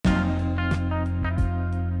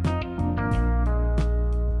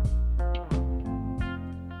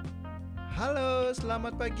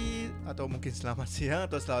selamat pagi, atau mungkin selamat siang,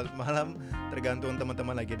 atau selamat malam, tergantung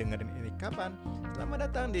teman-teman lagi dengerin ini kapan. Selamat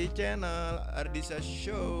datang di channel Ardisa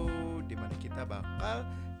Show, di mana kita bakal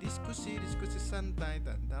diskusi santai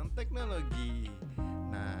tentang teknologi.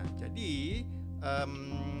 Nah, jadi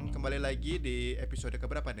kembali lagi di episode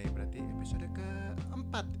keberapa nih? Berarti episode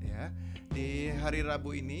keempat ya. Di hari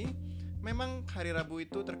Rabu ini, memang hari Rabu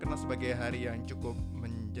itu terkenal sebagai hari yang cukup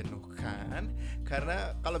menjenuhkan,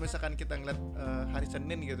 karena kalau misalkan kita ngeliat hari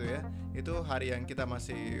Senin gitu ya, itu hari yang kita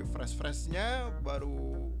masih fresh-freshnya,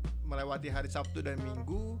 baru melewati hari Sabtu dan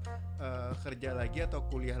Minggu, kerja lagi atau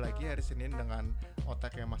kuliah lagi hari Senin dengan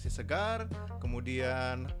otak yang masih segar.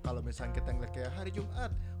 Kemudian kalau misalkan kita ngeliat kayak hari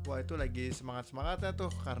Jumat, wah itu lagi semangat-semangatnya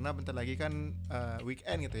tuh, karena bentar lagi kan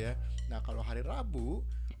weekend gitu ya. Nah kalau hari Rabu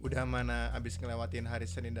udah mana abis ngelewatin hari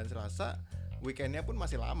Senin dan Selasa, weekendnya pun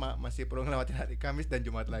masih lama, masih perlu ngelewatin hari Kamis dan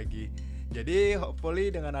Jumat lagi. Jadi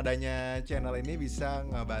hopefully dengan adanya channel ini bisa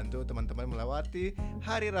ngebantu teman-teman melewati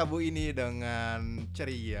hari Rabu ini dengan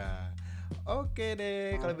ceria. Oke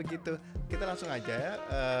deh, kalau begitu kita langsung aja ya.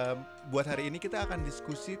 Buat hari ini kita akan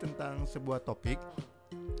diskusi tentang sebuah topik,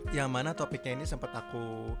 yang mana topiknya ini sempat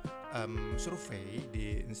aku survei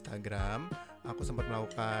di Instagram. Aku sempat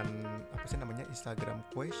melakukan Instagram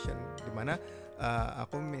question, di mana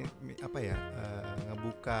aku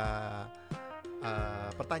ngebuka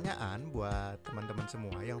pertanyaan buat teman-teman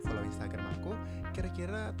semua yang follow Instagram aku.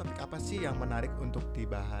 Kira-kira topik apa sih yang menarik untuk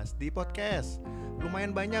dibahas di podcast?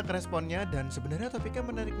 Lumayan banyak responnya, dan sebenarnya topiknya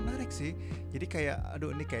menarik sih. Jadi kayak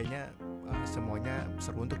ini kayaknya semuanya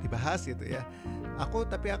seru untuk dibahas gitu ya. Aku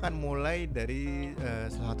tapi akan mulai dari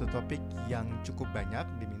salah satu topik yang cukup banyak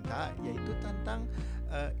diminta, yaitu tentang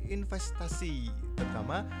investasi,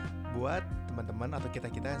 terutama buat teman-teman atau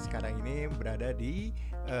kita-kita sekarang ini berada di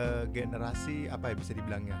generasi bisa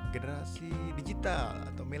dibilangnya generasi digital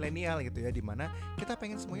atau milenial gitu ya, dimana kita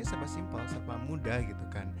pengen semuanya serba simpel, serba mudah gitu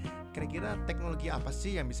kan. Kira-kira teknologi apa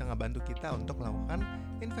sih yang bisa ngebantu kita untuk melakukan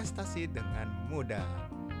investasi dengan mudah?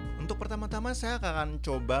 Untuk pertama-tama saya akan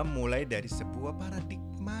coba mulai dari sebuah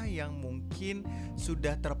paradigma yang mungkin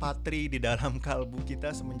sudah terpatri di dalam kalbu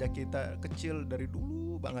kita semenjak kita kecil dari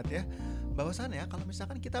dulu banget ya. Bahwasannya kalau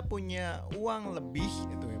misalkan kita punya uang lebih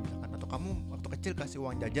gitu ya, misalkan, atau kamu waktu kecil kasih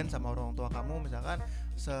uang jajan sama orang tua kamu misalkan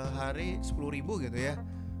sehari 10.000 gitu ya,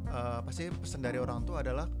 pasti pesan dari orang tua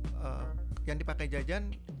adalah yang dipakai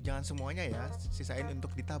jajan jangan semuanya ya, sisain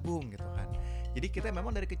untuk ditabung gitu kan. Jadi kita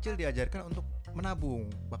memang dari kecil diajarkan untuk menabung.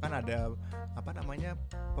 Bahkan ada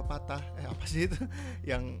pepatah apa sih itu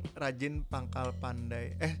yang rajin pangkal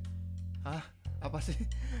pandai apa sih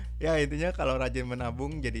ya, intinya kalau rajin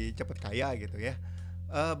menabung jadi cepet kaya gitu ya.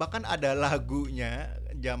 Bahkan ada lagunya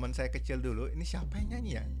zaman saya kecil dulu. Ini siapa yang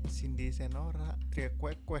nyanyi ya? Cindy Senora, Tria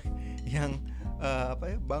Kwek yang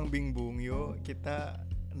Bang Bing Bung yo kita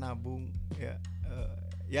nabung ya.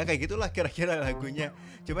 Ya kayak gitulah kira-kira lagunya.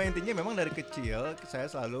 Cuma intinya memang dari kecil saya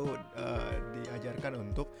selalu diajarkan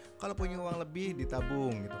untuk kalau punya uang lebih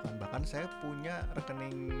ditabung gitu kan. Bahkan saya punya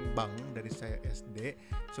rekening bank dari saya SD,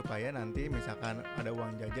 supaya nanti misalkan ada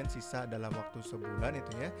uang jajan sisa dalam waktu sebulan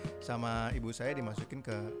itu ya, sama ibu saya dimasukin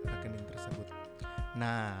ke rekening tersebut.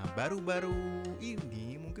 Nah baru-baru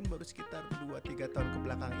ini, mungkin baru sekitar 2-3 tahun ke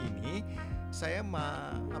belakang ini, saya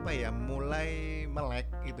mulai melek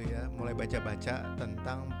gitu ya, mulai baca-baca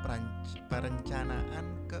tentang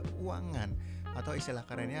perencanaan keuangan, atau istilah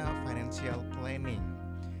kerennya financial planning.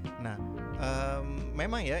 Nah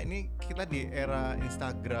memang ya, ini kita di era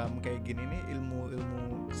Instagram kayak gini nih,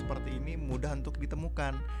 ilmu-ilmu seperti ini mudah untuk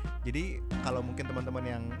ditemukan. Jadi kalau mungkin teman-teman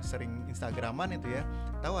yang sering Instagraman itu ya,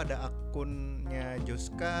 tahu ada akunnya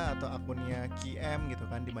Joska atau akunnya KM gitu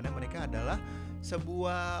kan, dimana mereka adalah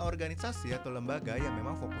sebuah organisasi atau lembaga yang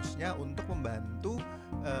memang fokusnya untuk membantu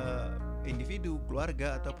individu,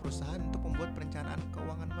 keluarga, atau perusahaan untuk membuat perencanaan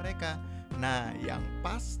keuangan mereka. Nah yang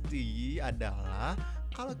pasti adalah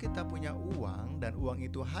kalau kita punya uang, dan uang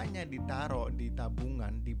itu hanya ditaruh di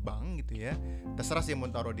tabungan di bank gitu ya, terserah sih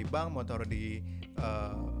mau taruh di bank, mau taruh di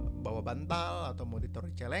bawah bantal, atau mau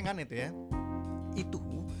ditaruh di celengan itu ya, itu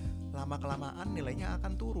lama-kelamaan nilainya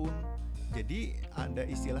akan turun. Jadi ada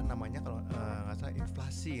istilah namanya kalau nggak salah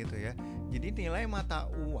inflasi gitu ya. Jadi nilai mata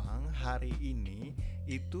uang hari ini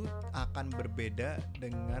itu akan berbeda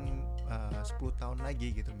dengan 10 tahun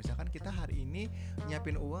lagi gitu. Misalkan kita hari ini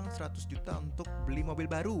nyiapin uang 100 juta untuk beli mobil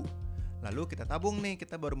baru, lalu kita tabung nih,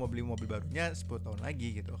 kita baru mau beli mobil barunya 10 tahun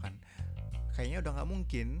lagi gitu kan. Kayaknya udah gak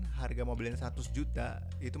mungkin harga mobilnya 100 juta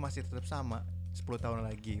itu masih tetap sama 10 tahun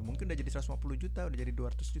lagi. Mungkin udah jadi 150 juta, udah jadi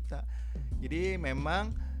 200 juta. Jadi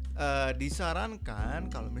memang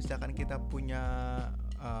disarankan kalau misalkan kita punya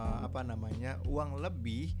uang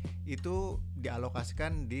lebih itu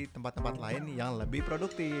dialokasikan di tempat-tempat lain yang lebih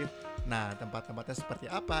produktif. Nah, tempat-tempatnya seperti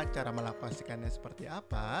apa, cara mengalokasikannya seperti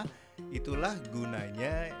apa, itulah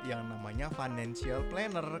gunanya yang namanya financial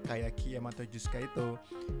planner kayak Kiem atau Juska itu.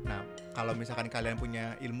 Nah, kalau misalkan kalian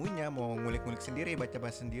punya ilmunya, mau ngulik-ngulik sendiri,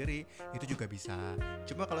 baca-baca sendiri, itu juga bisa.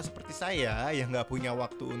 Cuma kalau seperti saya yang nggak punya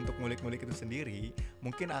waktu untuk ngulik-ngulik itu sendiri,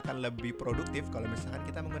 mungkin akan lebih produktif kalau misalkan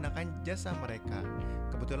kita menggunakan jasa mereka.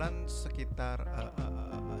 Kebetulan sekitar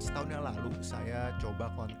setahun yang lalu saya coba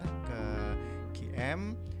kontak ke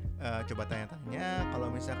Kiem, coba tanya-tanya kalau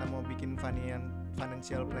misalkan mau bikin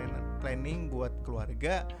financial planning buat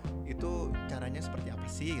keluarga itu caranya seperti apa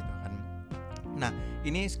sih gitu kan. Nah,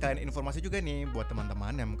 ini sekalian informasi juga nih buat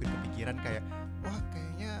teman-teman yang mungkin kepikiran kayak, wah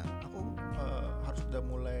kayaknya aku harus udah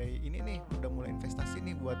mulai investasi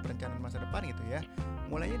nih buat perencanaan masa depan gitu ya.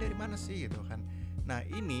 Mulainya dari mana sih gitu kan. Nah,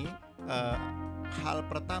 ini hal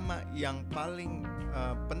pertama yang paling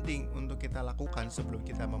penting untuk kita lakukan sebelum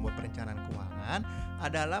kita membuat perencanaan keuangan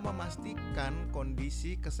adalah memastikan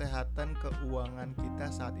kondisi kesehatan keuangan kita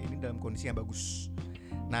saat ini dalam kondisi yang bagus.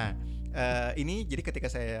 Nah, ini jadi ketika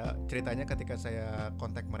saya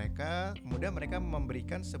kontak mereka, kemudian mereka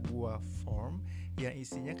memberikan sebuah form yang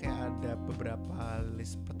isinya kayak ada beberapa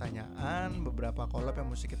list pertanyaan, beberapa kolom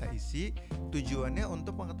yang mesti kita isi. Tujuannya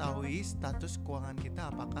untuk mengetahui status keuangan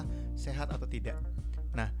kita apakah sehat atau tidak.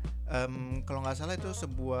 Nah, kalau nggak salah itu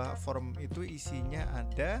sebuah form itu isinya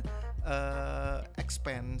ada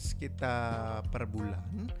expense kita per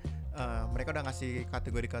bulan. Mereka udah ngasih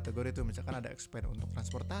kategori-kategori itu, misalkan ada expense untuk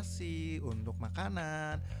transportasi, untuk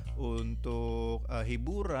makanan, untuk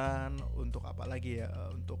hiburan, untuk apa lagi ya,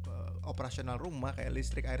 untuk operasional rumah kayak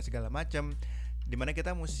listrik, air segala macam. Dimana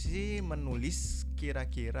kita mesti menulis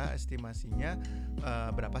kira-kira estimasinya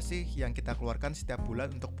berapa sih yang kita keluarkan setiap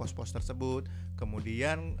bulan untuk pos-pos tersebut.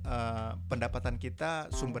 Kemudian pendapatan kita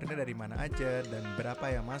sumbernya dari mana aja dan berapa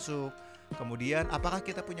yang masuk. Kemudian apakah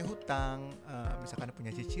kita punya hutang, misalkan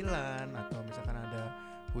punya cicilan atau misalkan ada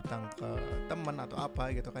hutang ke teman atau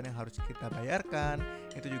apa gitu kan yang harus kita bayarkan,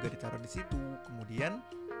 itu juga ditaruh di situ. Kemudian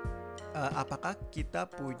apakah kita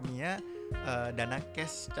punya dana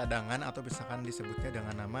cash cadangan atau misalkan disebutnya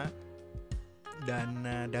dengan nama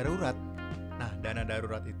dana darurat. Nah, dana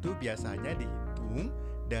darurat itu biasanya dihitung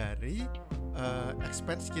dari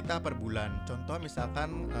expense kita per bulan. Contoh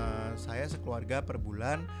misalkan saya sekeluarga per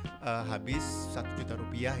bulan habis 1 juta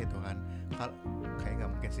rupiah gitu kan. Kayak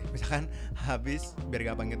nggak mungkin sih. Misalkan habis,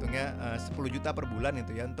 biar gampang hitungnya, 10 juta per bulan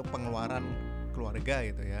gitu ya untuk pengeluaran keluarga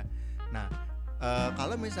gitu ya. Nah,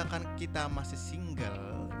 kalau misalkan kita masih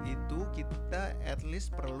single, itu kita at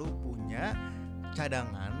least perlu punya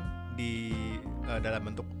cadangan di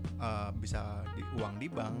dalam bentuk bisa di uang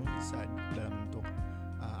di bank, bisa dalam bentuk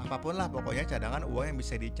apapun lah, pokoknya cadangan uang yang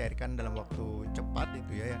bisa dicairkan dalam waktu cepat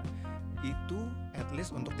itu ya. Itu at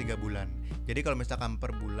least untuk 3 bulan. Jadi kalau misalkan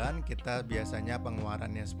per bulan kita biasanya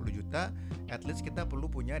pengeluarannya 10 juta, at least kita perlu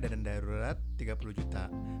punya dana darurat 30 juta.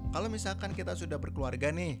 Kalau misalkan kita sudah berkeluarga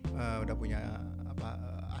nih, udah punya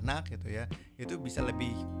anak gitu ya, itu bisa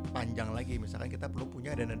lebih panjang lagi. Misalkan kita perlu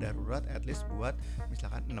punya dana darurat at least buat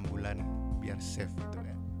misalkan 6 bulan biar safe gitu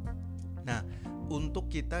ya. Nah, untuk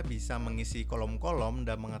kita bisa mengisi kolom-kolom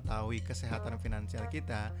dan mengetahui kesehatan finansial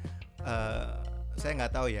kita, saya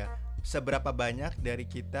nggak tahu ya seberapa banyak dari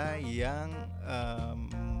kita yang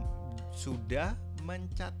sudah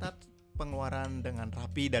mencatat pengeluaran dengan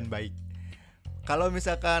rapi dan baik. Kalau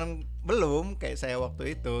misalkan belum, kayak saya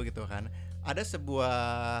waktu itu gitu kan, ada sebuah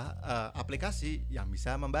aplikasi yang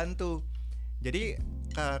bisa membantu. Jadi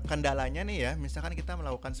kendalanya nih ya, misalkan kita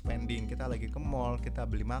melakukan spending, kita lagi ke mall, kita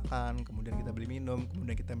beli makan, kemudian kita beli minum,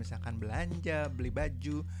 kemudian kita misalkan belanja, beli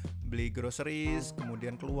baju, beli groceries,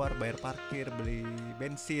 kemudian keluar bayar parkir, beli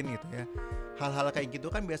bensin gitu ya. Hal-hal kayak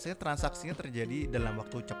gitu kan biasanya transaksinya terjadi dalam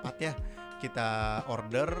waktu cepat ya. Kita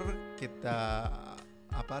order, kita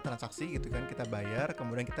transaksi gitu kan, kita bayar,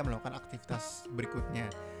 kemudian kita melakukan aktivitas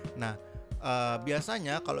berikutnya. Nah,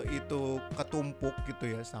 biasanya kalau itu ketumpuk gitu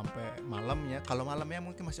ya sampai malamnya, kalau malamnya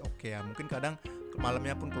mungkin masih oke ya, mungkin kadang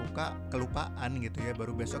malamnya pun kelupaan gitu ya,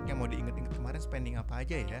 baru besoknya mau diinget-inget kemarin spending apa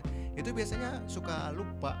aja ya, itu biasanya suka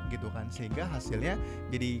lupa gitu kan, sehingga hasilnya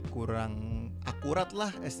jadi kurang akurat lah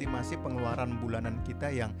estimasi pengeluaran bulanan kita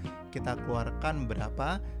yang kita keluarkan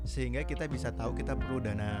berapa, sehingga kita bisa tahu kita perlu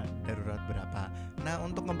dana darurat berapa. Nah,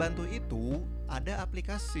 untuk membantu itu ada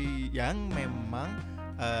aplikasi yang memang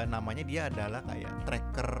namanya dia adalah kayak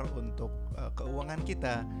tracker untuk keuangan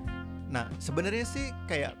kita. Nah, sebenarnya sih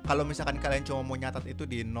kayak kalau misalkan kalian cuma mau nyatat itu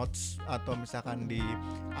di notes atau misalkan di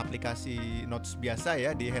aplikasi notes biasa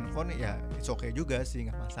ya di handphone, ya it's okay juga sih,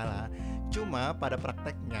 nggak masalah. Cuma pada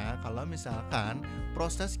prakteknya kalau misalkan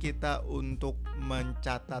proses kita untuk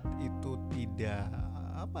mencatat itu tidak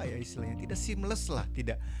apa ya istilahnya, tidak seamless lah,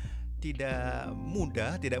 tidak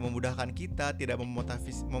mudah, tidak memudahkan kita, tidak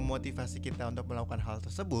memotivasi kita untuk melakukan hal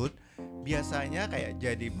tersebut, biasanya kayak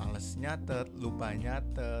jadi males nyatet, lupa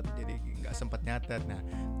nyatet, jadi nggak sempat nyatet. Nah,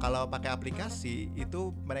 kalau pakai aplikasi itu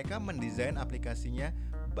mereka mendesain aplikasinya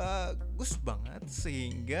bagus banget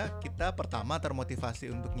sehingga kita pertama termotivasi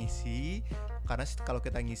untuk ngisi, karena kalau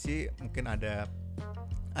kita ngisi mungkin ada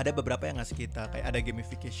beberapa yang ngasih kita kayak ada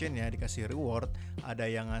gamification ya, dikasih reward, ada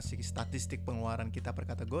yang ngasih statistik pengeluaran kita per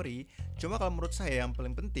kategori. Cuma kalau menurut saya yang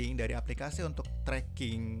paling penting dari aplikasi untuk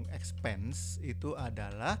tracking expense itu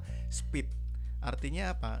adalah speed.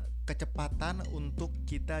 Artinya apa? Kecepatan untuk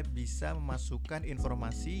kita bisa memasukkan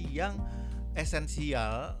informasi yang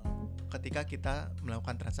esensial ketika kita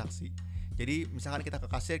melakukan transaksi. Jadi misalkan kita ke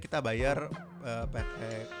kasir, kita bayar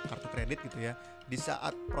pakai kartu kredit gitu ya. Di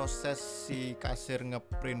saat proses si kasir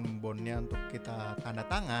ngeprint bondnya untuk kita tanda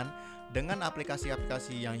tangan, dengan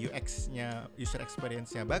aplikasi-aplikasi yang UX-nya, user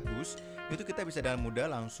experience-nya bagus, itu kita bisa dengan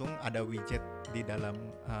mudah langsung ada widget di dalam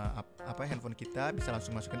handphone kita, bisa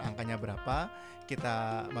langsung masukin angkanya berapa,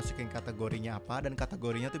 kita masukin kategorinya apa, dan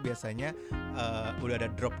kategorinya tuh biasanya udah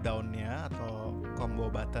ada drop down-nya atau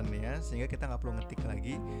combo button-nya, sehingga kita nggak perlu ngetik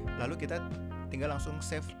lagi, lalu kita tinggal langsung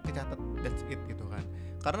save, kecatat, that's it gitu kan.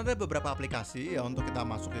 Karena ada beberapa aplikasi ya, untuk kita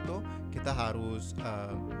masuk itu kita harus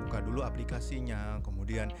buka dulu aplikasinya,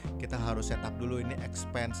 kemudian kita harus setup dulu ini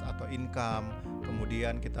expense atau income,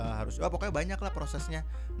 kemudian kita harus pokoknya banyak lah prosesnya.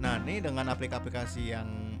 Nah, ini dengan aplikasi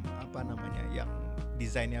yang yang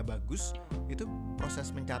desainnya bagus, itu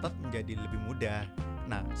proses mencatat menjadi lebih mudah.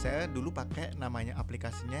 Nah, saya dulu pakai namanya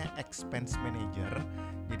aplikasinya Expense Manager.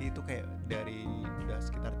 Jadi itu kayak dari udah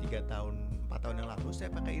sekitar 3 tahun 4 tahun yang lalu saya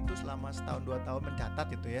pakai itu selama setahun 2 tahun mencatat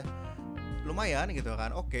itu ya. Lumayan gitu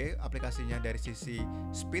kan. Oke, aplikasinya dari sisi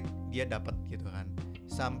speed dia dapat gitu kan.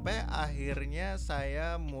 Sampai akhirnya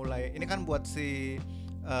saya mulai, ini kan buat si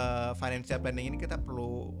financial planning ini kita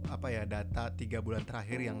perlu data 3 bulan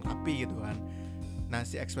terakhir yang rapi gitu kan. Nah,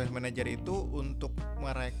 si Expense Manager itu untuk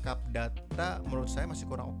merekap data menurut saya masih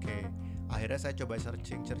kurang oke. Akhirnya saya coba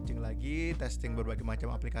searching lagi, testing berbagai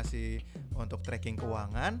macam aplikasi untuk tracking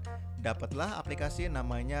keuangan. Dapatlah aplikasi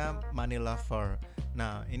namanya Money Lover.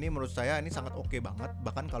 Nah, ini menurut saya ini sangat oke banget.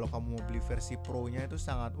 Bahkan kalau kamu mau beli versi pro-nya itu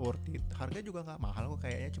sangat worth it. Harga juga nggak mahal kok,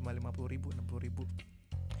 kayaknya cuma 50.000, 60.000.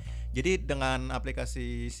 Jadi dengan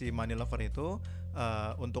aplikasi si Money Lover itu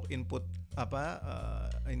untuk input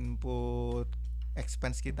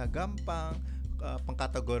expense kita gampang,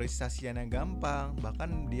 pengkategorisasiannya gampang,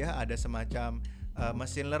 bahkan dia ada semacam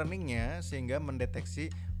machine learningnya sehingga mendeteksi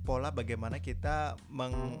pola bagaimana kita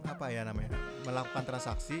melakukan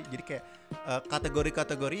transaksi. Jadi kayak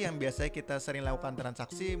kategori-kategori yang biasanya kita sering lakukan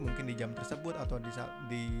transaksi mungkin di jam tersebut atau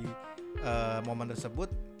di momen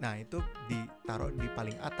tersebut, nah itu ditaruh di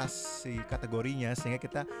paling atas si kategorinya sehingga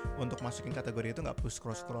kita untuk masukin kategori itu nggak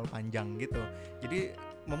perlu scroll panjang gitu. Jadi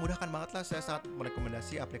memudahkan banget lah. Saya sangat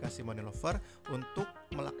merekomendasi aplikasi Money Lover untuk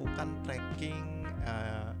melakukan tracking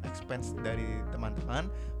expense dari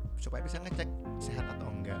teman-teman supaya bisa ngecek sehat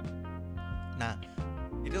atau enggak. Nah,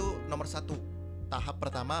 itu nomor 1. Tahap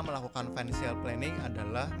pertama melakukan financial planning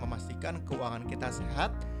adalah memastikan keuangan kita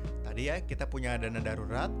sehat. Tadi ya, kita punya dana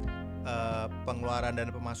darurat, pengeluaran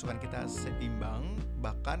dan pemasukan kita seimbang,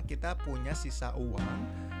 bahkan kita punya sisa uang,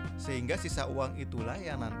 sehingga sisa uang itulah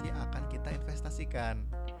yang nanti akan kita investasikan.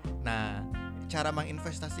 Nah, cara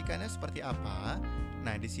menginvestasikannya seperti apa?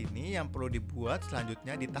 Nah, di sini yang perlu dibuat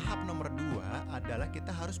selanjutnya di tahap nomor 2 adalah kita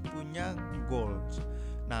harus punya goals.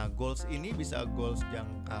 Nah, goals ini bisa goals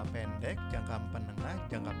jangka pendek, jangka menengah,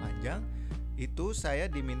 jangka panjang. Itu saya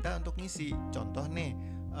diminta untuk ngisi. Contoh nih,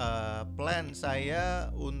 plan saya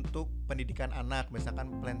untuk pendidikan anak, misalkan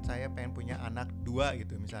plan saya pengen punya anak 2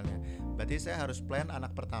 gitu misalnya. Berarti saya harus plan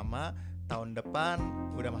anak pertama tahun depan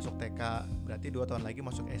udah masuk TK, berarti 2 tahun lagi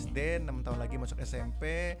masuk SD, 6 tahun lagi masuk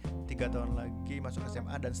SMP, 3 tahun lagi masuk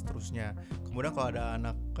SMA, dan seterusnya. Kemudian kalau ada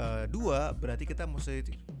anak kedua, berarti kita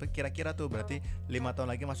mesti kira-kira tuh berarti 5 tahun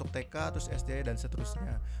lagi masuk TK, terus SD, dan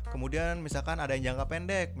seterusnya. Kemudian misalkan ada yang jangka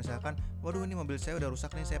pendek, misalkan waduh ini mobil saya udah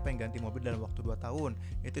rusak nih, saya pengen ganti mobil dalam waktu 2 tahun.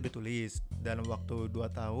 Itu ditulis dalam waktu 2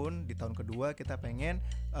 tahun, di tahun kedua kita pengen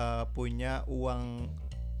punya uang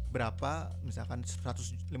berapa, misalkan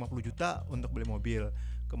 150 juta untuk beli mobil.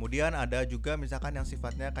 Kemudian ada juga misalkan yang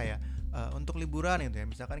sifatnya kayak untuk liburan gitu ya.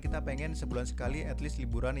 Misalkan kita pengen sebulan sekali at least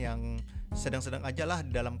liburan yang sedang-sedang aja lah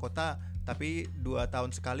di dalam kota, tapi 2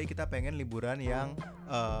 tahun sekali kita pengen liburan yang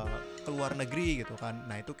keluar negeri gitu kan.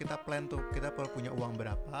 Nah itu kita plan tuh, kita perlu punya uang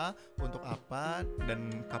berapa, untuk apa,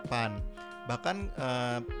 dan kapan. Bahkan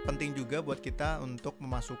penting juga buat kita untuk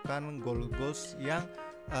memasukkan goals yang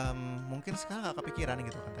mungkin sekarang gak kepikiran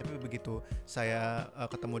gitu kan, tapi begitu saya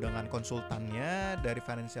ketemu dengan konsultannya dari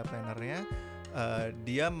financial plannernya,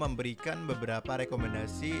 dia memberikan beberapa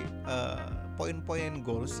rekomendasi poin-poin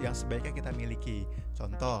goals yang sebaiknya kita miliki.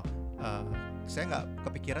 Contoh, saya nggak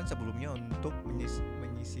kepikiran sebelumnya untuk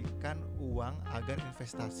menyisihkan uang agar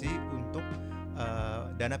investasi untuk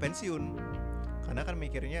dana pensiun, karena kan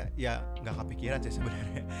mikirnya ya nggak kepikiran sih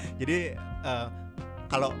sebenarnya. Jadi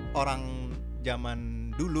kalau orang zaman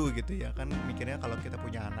dulu gitu ya kan mikirnya kalau kita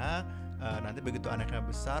punya anak, nanti begitu anaknya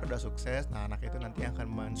besar udah sukses, nah anak itu nanti akan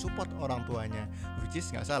mensupport orang tuanya, which is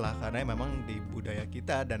nggak salah karena memang di budaya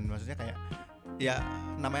kita, dan maksudnya kayak ya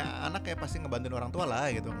namanya anak kayak pasti ngebantuin orang tua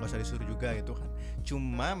lah gitu, nggak usah disuruh juga gitu kan.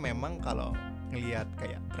 Cuma memang kalau ngelihat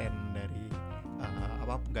kayak tren dari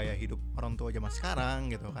gaya hidup orang tua zaman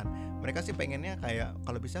sekarang gitu kan, mereka sih pengennya kayak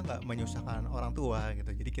kalau bisa nggak menyusahkan orang tua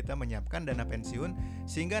gitu. Jadi kita menyiapkan dana pensiun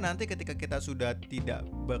sehingga nanti ketika kita sudah tidak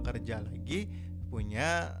bekerja lagi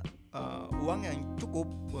punya uang yang cukup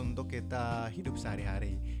untuk kita hidup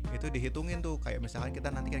sehari-hari. Itu dihitungin tuh, kayak misalkan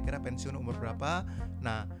kita nanti kira-kira pensiun umur berapa.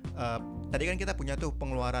 Nah tadi kan kita punya tuh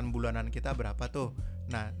pengeluaran bulanan kita berapa tuh.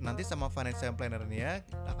 Nah nanti sama financial planner-nya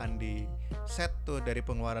akan di set tuh dari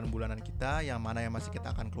pengeluaran bulanan kita yang mana yang masih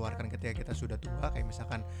kita akan keluarkan ketika kita sudah tua, kayak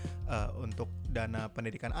misalkan untuk dana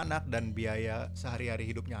pendidikan anak dan biaya sehari-hari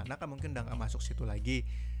hidupnya anak kan mungkin udah gak masuk situ lagi.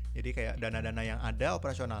 Jadi kayak dana-dana yang ada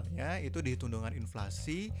operasionalnya itu dihitung dengan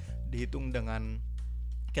inflasi, dihitung dengan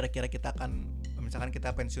kira-kira kita akan, misalkan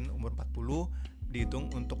kita pensiun umur 40,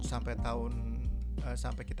 dihitung untuk sampai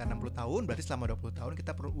kita 60 tahun, berarti selama 20 tahun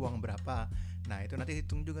kita perlu uang berapa. Nah itu nanti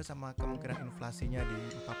hitung juga sama kemungkinan inflasinya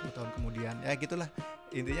di 40 tahun kemudian. Ya gitulah,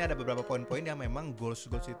 intinya ada beberapa poin-poin yang memang goals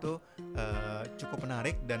itu cukup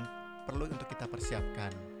menarik dan perlu untuk kita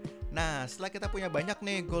persiapkan. Nah setelah kita punya banyak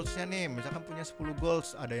nih goalsnya nih, misalkan punya 10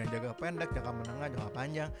 goals, ada yang jangka pendek, jangka menengah, jangka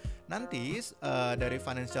panjang. Nanti dari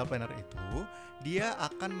financial planner itu dia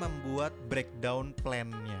akan membuat breakdown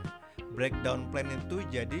plan-nya. Breakdown plan itu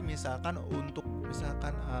jadi misalkan untuk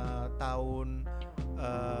tahun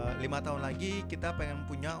 5 tahun lagi kita pengen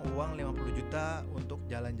punya uang 50 juta untuk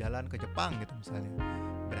jalan-jalan ke Jepang gitu misalnya.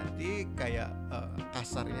 Berarti kayak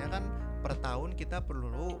kasarnya kan per tahun kita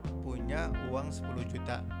perlu punya uang 10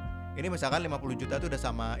 juta. Ini misalkan 50 juta itu udah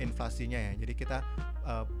sama inflasinya ya. Jadi kita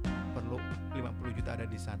perlu 50 juta ada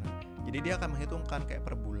di sana. Jadi dia akan menghitungkan kayak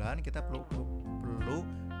per bulan kita perlu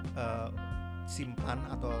simpan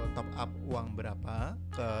atau top up uang berapa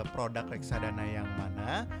ke produk reksadana yang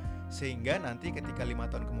mana, sehingga nanti ketika 5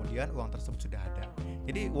 tahun kemudian uang tersebut sudah ada.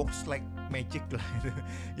 Jadi works like magic lah gitu.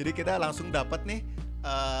 Jadi kita langsung dapat nih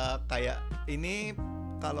kayak ini,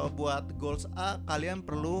 kalau buat goals A kalian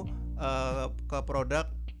perlu ke produk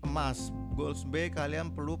emas, goals B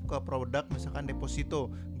kalian perlu ke produk misalkan deposito,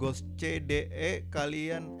 goals CDE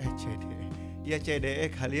kalian CDE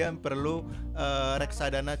kalian perlu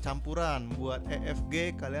reksadana campuran, buat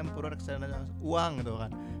EFG kalian perlu reksadana uang gitu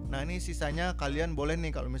kan. Nah ini sisanya kalian boleh nih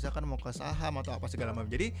kalau misalkan mau ke saham atau apa segala macam.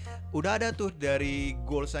 Jadi udah ada tuh dari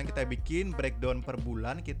goals yang kita bikin, breakdown per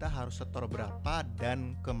bulan kita harus setor berapa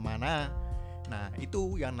dan kemana. Nah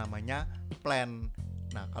itu yang namanya plan.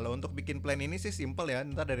 Nah kalau untuk bikin plan ini sih simple ya,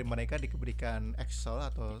 ntar dari mereka diberikan Excel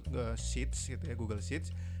atau Sheets gitu ya, Google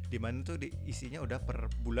Sheets, di mana tuh isinya udah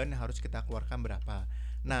per bulan yang harus kita keluarkan berapa.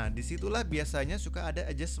 Nah disitulah biasanya suka ada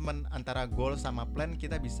adjustment antara goal sama plan,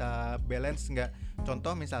 kita bisa balance nggak.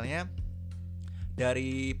 Contoh misalnya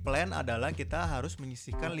dari plan adalah kita harus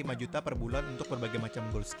menyisihkan 5 juta per bulan untuk berbagai macam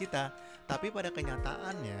goals kita. Tapi pada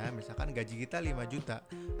kenyataannya misalkan gaji kita 5 juta,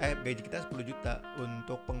 gaji kita 10 juta,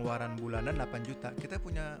 untuk pengeluaran bulanan 8 juta, kita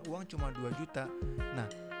punya uang cuma 2 juta. Nah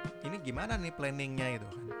ini gimana nih planningnya itu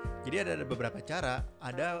kan. Jadi ada beberapa cara.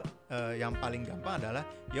 Ada yang paling gampang adalah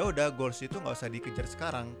ya udah goals itu nggak usah dikejar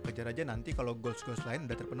sekarang, kejar aja nanti kalau goals lain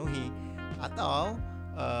udah terpenuhi. Atau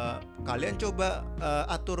kalian coba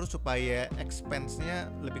atur supaya expense-nya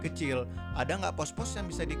lebih kecil. Ada nggak pos-pos yang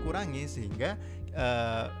bisa dikurangi sehingga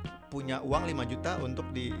punya uang 5 juta untuk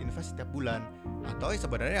diinvest setiap bulan. Atau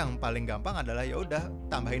sebenarnya yang paling gampang adalah ya udah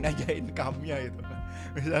tambahin aja income-nya gitu kan.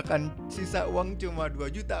 Misalkan sisa uang cuma 2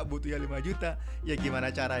 juta, butuhnya 5 juta, ya gimana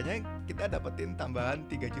caranya kita dapetin tambahan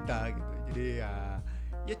 3 juta gitu. Jadi ya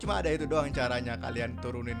Ya cuma ada itu doang caranya, kalian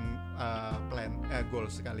turunin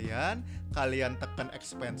goals kalian tekan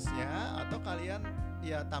expense-nya, atau kalian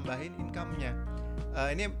ya tambahin income-nya.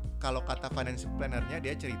 Ini kalau kata financial planner-nya,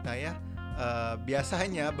 dia cerita ya,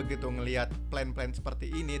 biasanya begitu ngelihat plan-plan seperti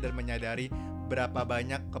ini dan menyadari berapa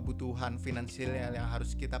banyak kebutuhan finansial yang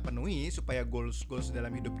harus kita penuhi supaya goals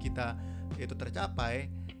dalam hidup kita itu tercapai,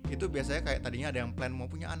 itu biasanya kayak tadinya ada yang plan mau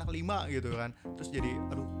punya anak 5 gitu kan, terus jadi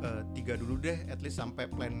 3 dulu deh, at least sampai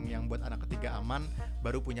plan yang buat anak ketiga aman,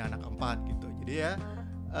 baru punya anak keempat gitu. Jadi ya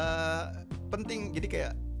penting, jadi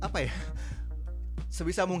kayak apa ya,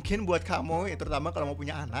 sebisa mungkin buat kamu, terutama kalau mau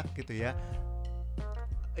punya anak gitu ya,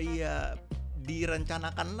 iya,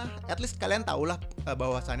 direncanakanlah, at least kalian tahulah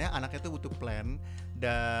bahwasannya anak itu butuh plan.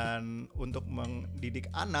 Dan untuk mendidik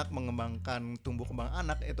anak, mengembangkan tumbuh kembang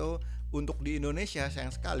anak itu, untuk di Indonesia sayang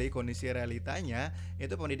sekali kondisi realitanya itu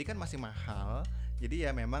pendidikan masih mahal. Jadi ya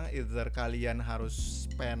memang either kalian harus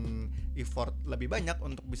spend effort lebih banyak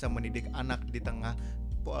untuk bisa mendidik anak di tengah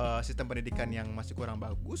sistem pendidikan yang masih kurang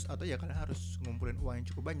bagus, atau ya kalian harus ngumpulin uang yang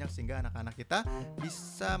cukup banyak sehingga anak-anak kita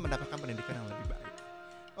bisa mendapatkan pendidikan yang lebih baik.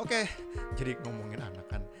 Oke, jadi ngomongin anak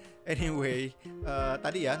kan. Anyway,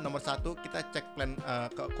 tadi ya nomor 1 kita cek plan,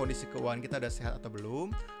 kondisi keuangan kita udah sehat atau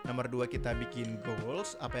belum. Nomor 2 kita bikin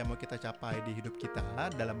goals, apa yang mau kita capai di hidup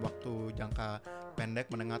kita dalam waktu jangka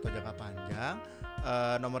pendek, menengah atau jangka panjang.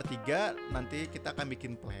 Nomor 3 nanti kita akan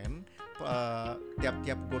bikin plan,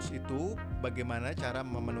 tiap-tiap goals itu bagaimana cara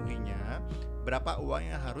memenuhinya, berapa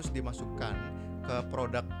uang yang harus dimasukkan ke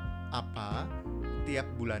produk apa tiap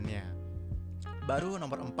bulannya. Baru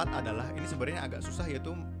nomor 4 adalah, ini sebenarnya agak susah,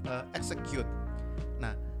 yaitu execute.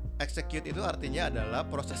 Nah, execute itu artinya adalah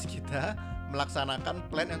proses kita melaksanakan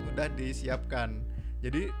plan yang sudah disiapkan.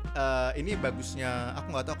 Jadi ini bagusnya, aku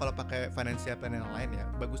nggak tahu kalau pakai financial plan yang lain ya,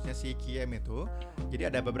 bagusnya si QM itu, jadi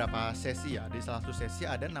ada beberapa sesi ya. Di salah satu sesi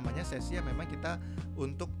ada namanya sesi yang memang kita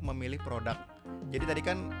untuk memilih produk. Jadi tadi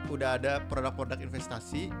kan udah ada produk-produk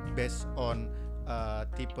investasi based on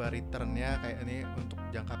tipe returnnya, kayak ini untuk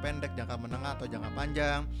jangka pendek, jangka menengah atau jangka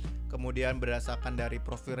panjang. Kemudian berdasarkan dari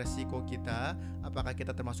profil resiko kita, apakah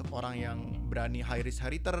kita termasuk orang yang berani high risk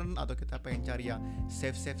high return, atau kita pengen cari yang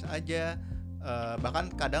safe aja.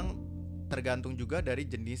 Bahkan kadang tergantung juga dari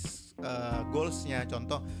jenis goalsnya.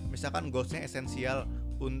 Contoh misalkan goalsnya esensial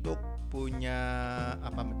untuk punya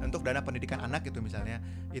untuk dana pendidikan anak gitu misalnya,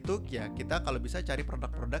 itu ya kita kalau bisa cari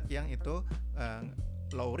produk-produk yang itu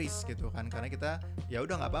low risk gitu kan, karena kita ya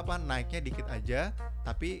udah nggak apa-apa naiknya dikit aja,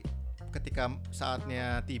 tapi ketika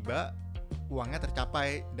saatnya tiba uangnya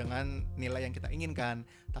tercapai dengan nilai yang kita inginkan.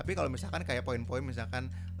 Tapi kalau misalkan kayak poin-poin,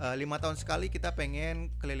 misalkan 5 tahun sekali kita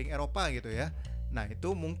pengen keliling Eropa gitu ya, nah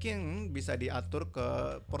itu mungkin bisa diatur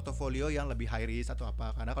ke portofolio yang lebih high risk atau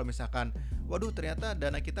apa. Karena kalau misalkan waduh ternyata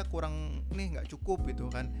dana kita kurang nih, nggak cukup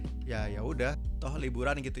gitu kan, ya udah, toh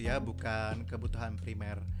liburan gitu ya, bukan kebutuhan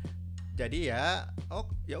primer. Jadi ya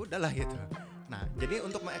ya udahlah gitu. Nah, jadi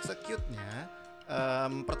untuk mengexecute-nya,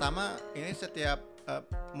 pertama ini setiap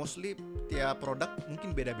mostly tiap produk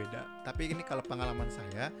mungkin beda-beda. Tapi ini kalau pengalaman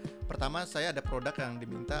saya, pertama saya ada produk yang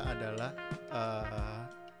diminta adalah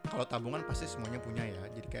kalau tabungan pasti semuanya punya ya.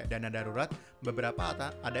 Jadi kayak dana darurat, beberapa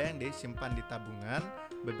ada yang disimpan di tabungan,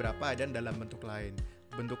 beberapa ada dalam bentuk lain.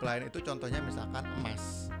 Bentuk lain itu contohnya misalkan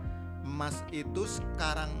emas. Emas itu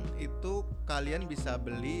sekarang itu kalian bisa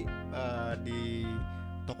beli di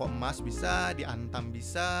toko emas, bisa di Antam,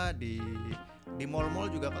 bisa di mall-mall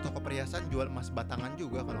juga, ke toko perhiasan jual emas batangan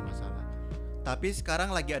juga kalau nggak salah. Tapi sekarang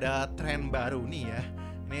lagi ada tren baru nih ya,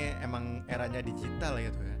 ini emang eranya digital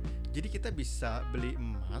gitu ya. Jadi kita bisa beli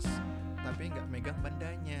emas tapi nggak megang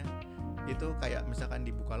bandanya. Itu kayak misalkan di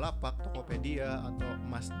Bukalapak, Tokopedia, atau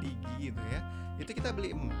Emas Digi gitu ya. Itu kita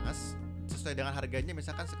beli emas sesuai dengan harganya,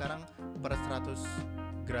 misalkan sekarang per 100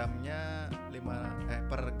 gramnya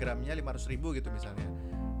per gramnya 500.000 gitu misalnya.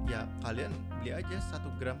 Ya kalian beli aja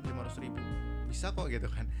 1 gram 500.000, bisa kok gitu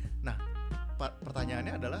kan. Nah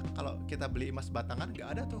pertanyaannya adalah, kalau kita beli emas batangan, nggak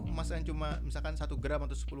ada tuh emas yang cuma misalkan 1 gram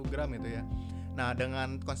atau 10 gram gitu ya. Nah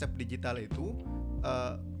dengan konsep digital itu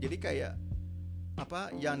jadi kayak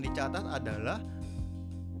yang dicatat adalah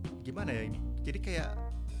gimana ya, jadi kayak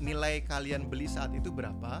nilai kalian beli saat itu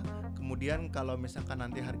berapa, kemudian kalau misalkan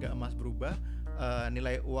nanti harga emas berubah,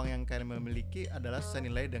 nilai uang yang kalian memiliki adalah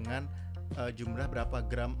senilai dengan jumlah berapa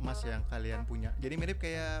gram emas yang kalian punya. Jadi mirip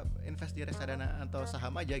kayak invest di reksadana atau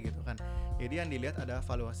saham aja gitu kan. Jadi yang dilihat ada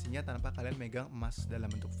valuasinya tanpa kalian megang emas dalam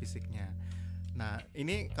bentuk fisiknya. Nah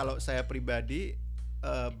ini kalau saya pribadi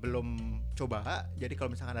belum coba. Jadi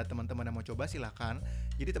kalau misalkan ada teman-teman yang mau coba silakan.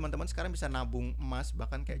 Jadi teman-teman sekarang bisa nabung emas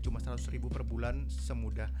bahkan kayak cuma 100.000 per bulan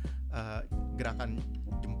semudah gerakan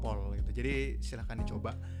jempol gitu. Jadi silakan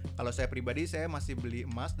dicoba. Kalau saya pribadi saya masih beli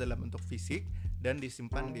emas dalam bentuk fisik dan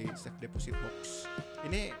disimpan di safe deposit box.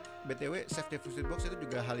 Ini BTW safe deposit box itu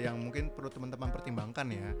juga hal yang mungkin perlu teman-teman pertimbangkan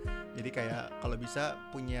ya. Jadi kayak kalau bisa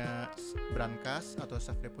punya brankas atau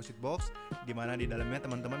safe deposit box di mana di dalamnya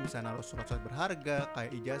teman-teman bisa naruh surat-surat berharga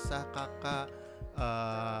kayak ijazah, KK,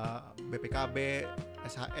 BPKB,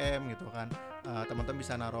 SHM gitu kan. Teman-teman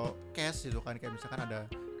bisa naruh cash gitu kan, kayak misalkan ada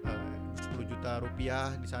 10 juta rupiah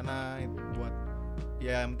di sana buat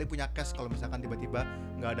ya yang penting punya cash kalau misalkan tiba-tiba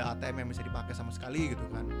nggak ada ATM yang bisa dipakai sama sekali gitu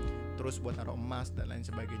kan. Terus buat naruh emas dan lain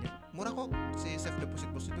sebagainya. Murah kok si safe deposit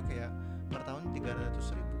box itu, kayak per tahun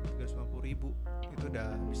 300.000, 350.000 itu udah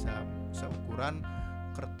bisa ukuran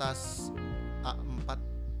kertas A4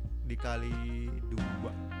 dikali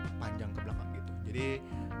 2 panjang ke belakang gitu. Jadi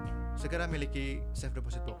segera miliki safe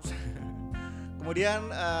deposit box. Kemudian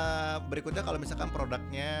berikutnya kalau misalkan produk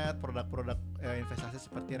investasi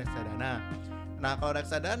seperti reksadana. Nah kalau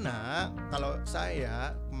reksadana, kalau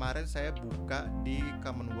kemarin saya buka di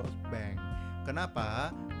Commonwealth Bank. Kenapa?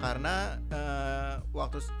 Karena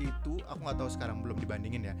waktu itu aku nggak tahu sekarang, belum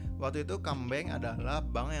dibandingin ya. Waktu itu Combank adalah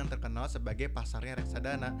bank yang terkenal sebagai pasarnya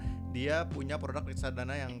reksadana. Dia punya produk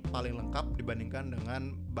reksadana yang paling lengkap dibandingkan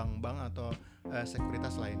dengan bank-bank atau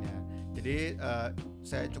sekuritas lainnya. Jadi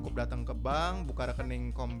saya cukup datang ke bank, buka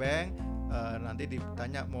rekening Combank, nanti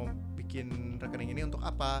ditanya mau bikin rekening ini untuk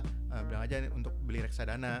apa, bilang aja untuk beli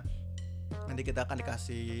reksadana. Nanti kita akan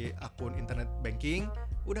dikasih akun internet banking.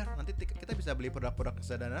 Udah, nanti kita bisa beli produk-produk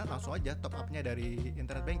reksadana langsung aja top up-nya dari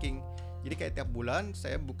internet banking. Jadi kayak tiap bulan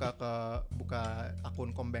saya buka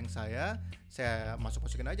akun Combank saya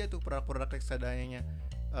masukin aja tuh produk-produk reksadananya.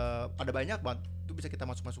 Ada banyak banget, itu bisa kita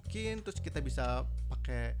masukin, terus kita bisa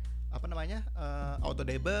pakai auto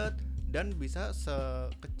debit, dan bisa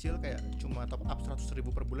sekecil kayak cuma top up 100.000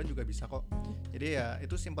 per bulan juga bisa kok. Jadi ya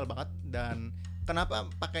itu simpel banget. Dan kenapa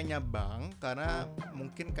pakainya bank? Karena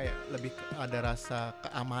mungkin kayak lebih ada rasa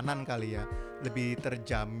keamanan kali ya, lebih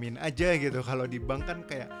terjamin aja gitu. Kalau di bank kan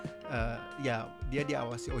kayak ya dia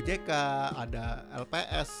diawasi OJK, ada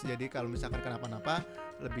LPS, jadi kalau misalkan kenapa-napa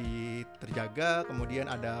lebih terjaga.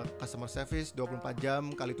 Kemudian ada customer service 24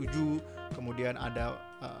 jam kali 7. Kemudian ada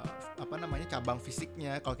cabang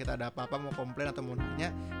fisiknya, kalau kita ada apa-apa mau komplain atau mau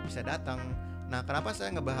nanya bisa datang. Nah kenapa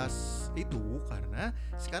saya ngebahas itu? Karena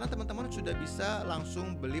sekarang teman-teman sudah bisa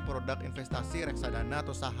langsung beli produk investasi reksadana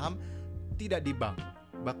atau saham tidak di bank,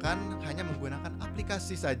 bahkan hanya menggunakan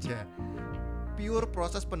aplikasi saja. Pure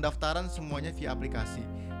proses pendaftaran semuanya via aplikasi.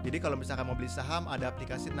 Jadi kalau misalkan mau beli saham ada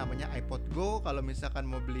aplikasi namanya iPod Go. Kalau misalkan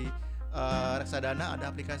mau beli reksadana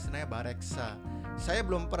ada aplikasi namanya Bareksa. Saya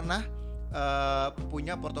belum pernah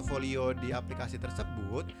punya portofolio di aplikasi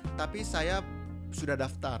tersebut, tapi saya sudah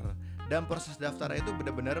daftar. Dan proses daftar itu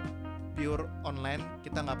benar-benar pure online,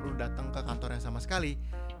 kita nggak perlu datang ke kantornya sama sekali.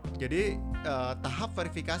 Jadi tahap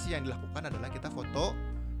verifikasi yang dilakukan adalah kita foto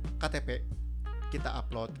KTP, kita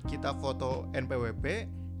upload, kita foto NPWP,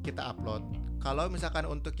 kita upload. Kalau misalkan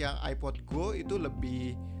untuk yang iPod Go itu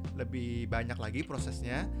lebih banyak lagi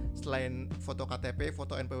prosesnya. Selain foto KTP,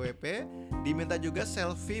 foto NPWP, diminta juga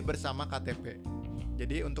selfie bersama KTP.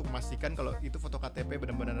 Jadi untuk memastikan kalau itu foto KTP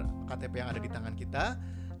benar-benar KTP yang ada di tangan kita.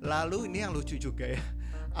 Lalu ini yang lucu juga ya,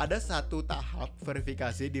 ada satu tahap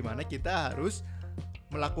verifikasi di mana kita harus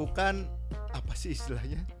melakukan apa sih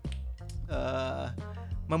istilahnya,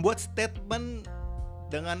 membuat statement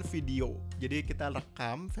dengan video. Jadi kita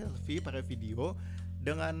rekam selfie pakai video.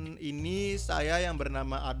 Dengan ini saya yang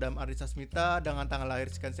bernama Adam Arisa Smita dengan tanggal lahir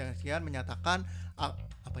sekian menyatakan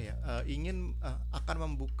ingin akan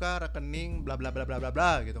membuka rekening bla bla bla bla bla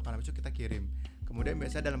bla gitu kan. Habis itu kita kirim. Kemudian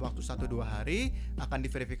biasanya dalam waktu 1-2 hari akan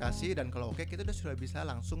diverifikasi, dan kalau oke kita sudah bisa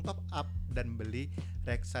langsung top up dan beli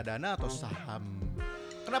reksadana atau saham.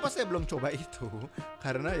 Kenapa saya belum coba itu?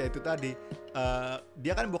 Karena ya itu tadi,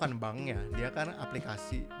 dia kan bukan bank ya, dia kan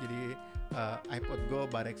aplikasi. Jadi iPod Go,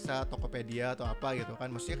 Bareksa, Tokopedia atau apa gitu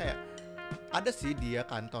kan. Maksudnya kayak ada sih dia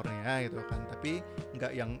kantornya gitu kan, tapi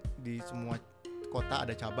nggak yang di semua kota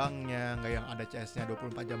ada cabangnya, nggak yang ada CS-nya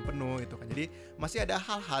 24 jam penuh itu kan. Jadi masih ada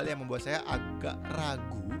hal-hal yang membuat saya agak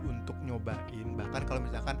ragu untuk nyobain. Bahkan kalau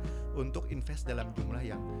misalkan untuk invest dalam jumlah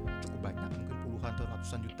yang cukup banyak, mungkin puluhan atau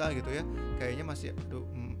ratusan juta gitu ya, kayaknya masih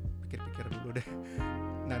pikir-pikir dulu deh.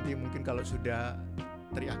 Nanti mungkin kalau sudah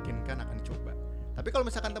teryakinkan akan dicoba. Tapi kalau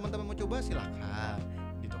misalkan teman-teman mau coba silakan.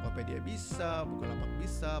 Di Tokopedia bisa, Bukalapak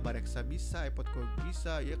bisa, Bareksa bisa, iPod Go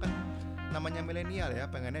bisa, ya kan namanya milenial ya,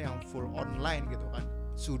 pengennya yang full online gitu kan.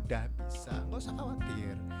 sudah bisa, nggak usah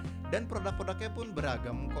khawatir. Dan produk-produknya pun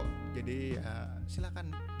beragam kok, jadi ya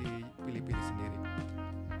silakan dipilih-pilih sendiri.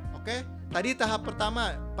 Oke, tadi tahap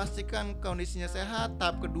pertama pastikan kondisinya sehat,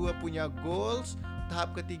 tahap kedua punya goals,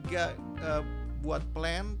 tahap ketiga buat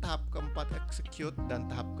plan, tahap keempat execute, dan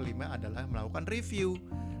tahap kelima adalah melakukan review.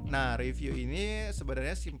 Nah, review ini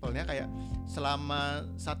sebenarnya simpelnya kayak selama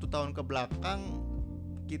 1 tahun ke belakang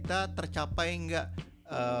kita tercapai nggak,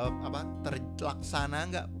 terlaksana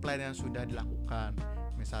nggak plan yang sudah dilakukan.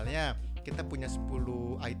 Misalnya kita punya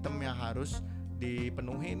 10 item yang harus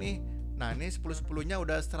dipenuhi nih. Nah, ini 10-10-nya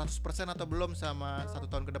udah 100% atau belum sama 1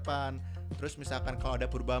 tahun ke depan. Terus misalkan kalau ada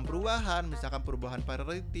perubahan-perubahan, misalkan perubahan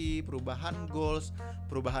priority, perubahan goals,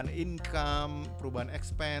 perubahan income, perubahan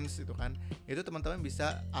expense itu kan, itu teman-teman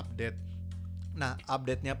bisa update. Nah,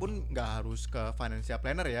 update-nya pun nggak harus ke financial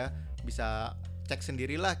planner ya, bisa cek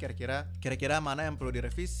sendirilah kira-kira mana yang perlu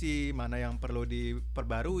direvisi, mana yang perlu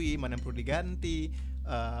diperbarui, mana yang perlu diganti,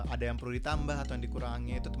 ada yang perlu ditambah atau yang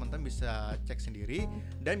dikurangi, itu teman-teman bisa cek sendiri.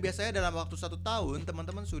 Dan biasanya dalam waktu 1 tahun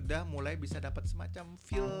teman-teman sudah mulai bisa dapat semacam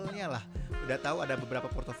feel-nya lah, udah tahu ada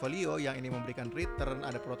beberapa portofolio yang ini memberikan return,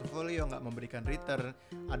 ada portofolio nggak memberikan return,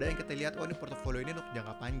 ada yang kita lihat, oh ini portofolio ini untuk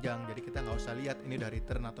jangka panjang, jadi kita nggak usah lihat ini udah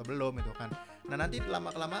return atau belum itu kan. Nah, nanti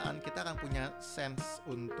lama-kelamaan kita akan punya sense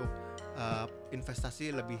untuk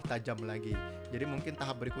investasi lebih tajam lagi. Jadi mungkin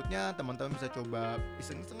tahap berikutnya teman-teman bisa coba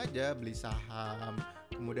iseng-iseng aja beli saham,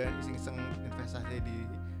 kemudian iseng-iseng investasi di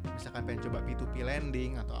misalkan pengen coba P2P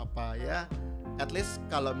lending atau apa ya. At least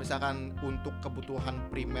kalau misalkan untuk kebutuhan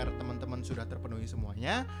primer teman-teman sudah terpenuhi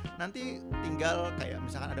semuanya, nanti tinggal kayak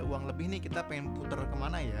misalkan ada uang lebih nih, kita pengen puter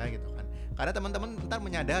kemana ya gitu kan. Karena teman-teman ntar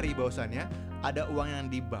menyadari bahwasannya ada uang yang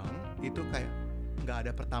di bank itu kayak nggak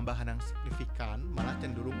ada pertambahan yang signifikan, malah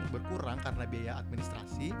cenderung berkurang karena biaya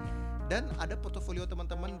administrasi. Dan ada portofolio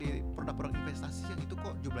teman-teman di produk-produk investasi yang itu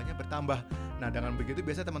kok jumlahnya bertambah. Nah, dengan begitu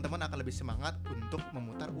biasanya teman-teman akan lebih semangat untuk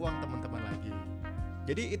memutar uang teman-teman lagi.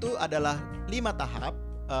 Jadi itu adalah 5 tahap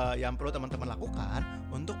yang perlu teman-teman lakukan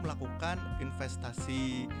untuk melakukan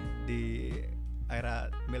investasi di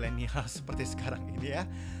era milenial seperti sekarang ini ya.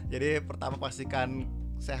 Jadi pertama pastikan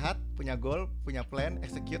sehat, punya goal, punya plan,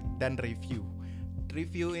 execute, dan review.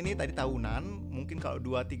 Review ini tadi tahunan, mungkin kalau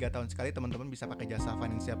 2-3 tahun sekali teman-teman bisa pakai jasa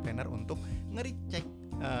financial planner untuk nge-recheck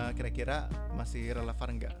kira-kira masih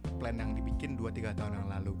relevan nggak plan yang dibikin 2-3 tahun yang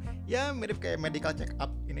lalu. Ya mirip kayak medical check up,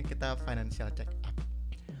 ini kita financial check up.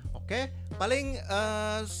 Oke, paling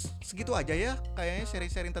segitu aja ya kayaknya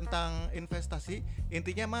sharing-sharing tentang investasi.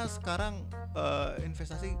 Intinya mas sekarang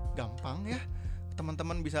investasi gampang ya.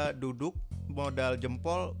 Teman-teman bisa duduk modal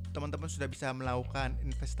jempol, teman-teman sudah bisa melakukan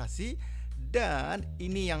investasi. Dan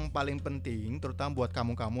ini yang paling penting, terutama buat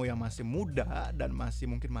kamu-kamu yang masih muda dan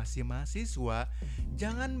mungkin masih mahasiswa,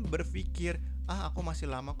 jangan berpikir aku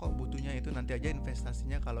masih lama kok butuhnya itu, nanti aja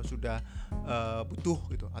investasinya kalau sudah butuh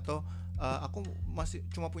gitu, atau aku masih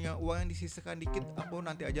cuma punya uang yang disisikan dikit, aku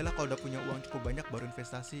nanti aja lah kalau udah punya uang cukup banyak baru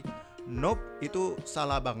investasi. Nope, itu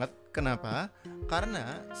salah banget. Kenapa?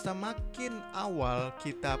 Karena semakin awal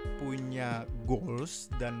kita punya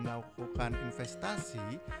goals dan melakukan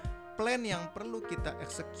investasi, plan yang perlu kita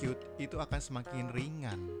execute itu akan semakin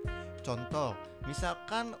ringan. Contoh,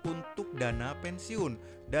 misalkan untuk dana pensiun.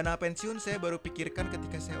 Dana pensiun saya baru pikirkan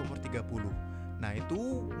ketika saya umur 30. Nah,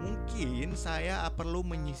 itu mungkin saya perlu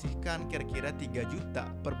menyisihkan kira-kira 3 juta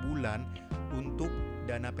per bulan untuk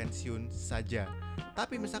dana pensiun saja.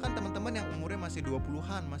 Tapi misalkan teman-teman yang umurnya masih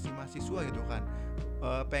 20-an, masih mahasiswa gitu kan,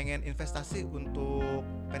 pengen investasi untuk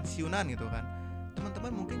pensiunan gitu kan,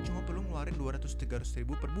 teman-teman mungkin cuma perlu ngeluarin 200-300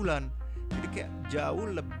 ribu per bulan. Jadi kayak jauh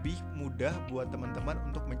lebih mudah buat teman-teman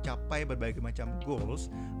untuk mencapai berbagai macam goals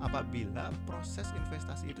apabila proses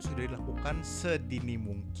investasi itu sudah dilakukan sedini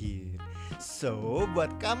mungkin. So,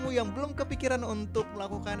 buat kamu yang belum kepikiran untuk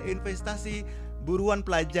melakukan investasi, buruan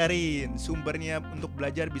pelajarin. Sumbernya untuk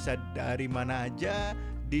belajar bisa dari mana aja.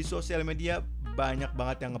 Di sosial media banyak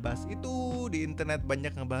banget yang ngebahas itu, di internet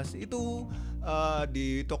banyak yang ngebahas itu,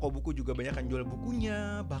 di toko buku juga banyak yang jual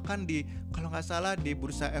bukunya. Bahkan kalau nggak salah di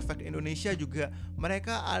Bursa Efek Indonesia juga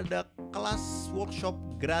mereka ada kelas workshop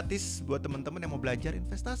gratis buat teman-teman yang mau belajar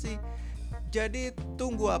investasi. Jadi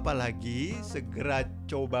tunggu apa lagi? Segera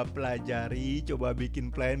coba pelajari, coba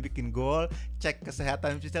bikin plan, bikin goal, cek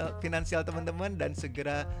kesehatan finansial teman-teman, dan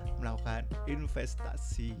segera melakukan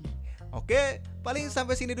investasi. Oke, paling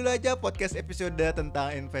sampai sini dulu aja podcast episode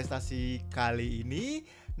tentang investasi kali ini.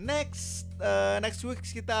 Next next week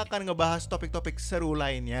kita akan ngebahas topik-topik seru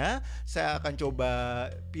lainnya. Saya akan coba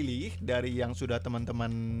pilih dari yang sudah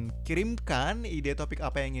teman-teman kirimkan ide topik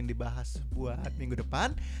apa yang ingin dibahas buat minggu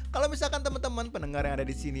depan. Kalau misalkan teman-teman pendengar yang ada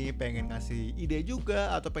di sini pengen ngasih ide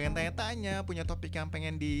juga atau pengen tanya-tanya, punya topik yang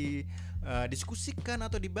pengen diskusikan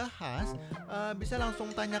atau dibahas, bisa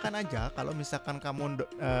langsung tanyakan aja. Kalau misalkan kamu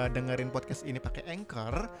dengerin podcast ini pakai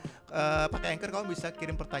Anchor, kamu bisa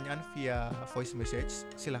kirim pertanyaan via voice message,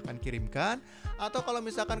 silahkan kirimkan. Atau kalau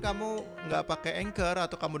misalkan kamu nggak pakai Anchor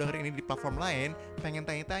atau kamu dengerin ini di platform lain, pengen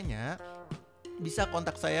tanya-tanya, bisa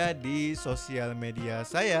kontak saya di sosial media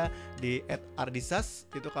saya di @ardisas.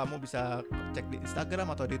 Itu kamu bisa cek di Instagram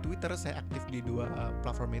atau di Twitter. Saya aktif di dua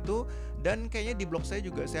platform itu. Dan kayaknya di blog saya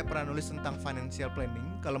juga saya pernah nulis tentang financial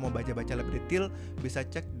planning. Kalau mau baca-baca lebih detail bisa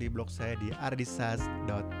cek di blog saya di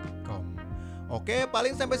ardisas.com. Oke,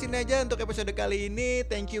 paling sampai sini aja untuk episode kali ini.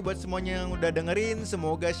 Thank you buat semuanya yang udah dengerin.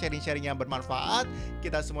 Semoga sharing-sharingnya bermanfaat.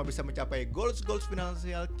 Kita semua bisa mencapai goals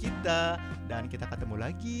finansial kita. Dan kita ketemu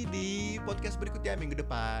lagi di podcast berikutnya minggu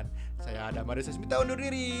depan. Saya Adam Adesasmita undur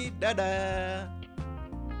diri. Dadah.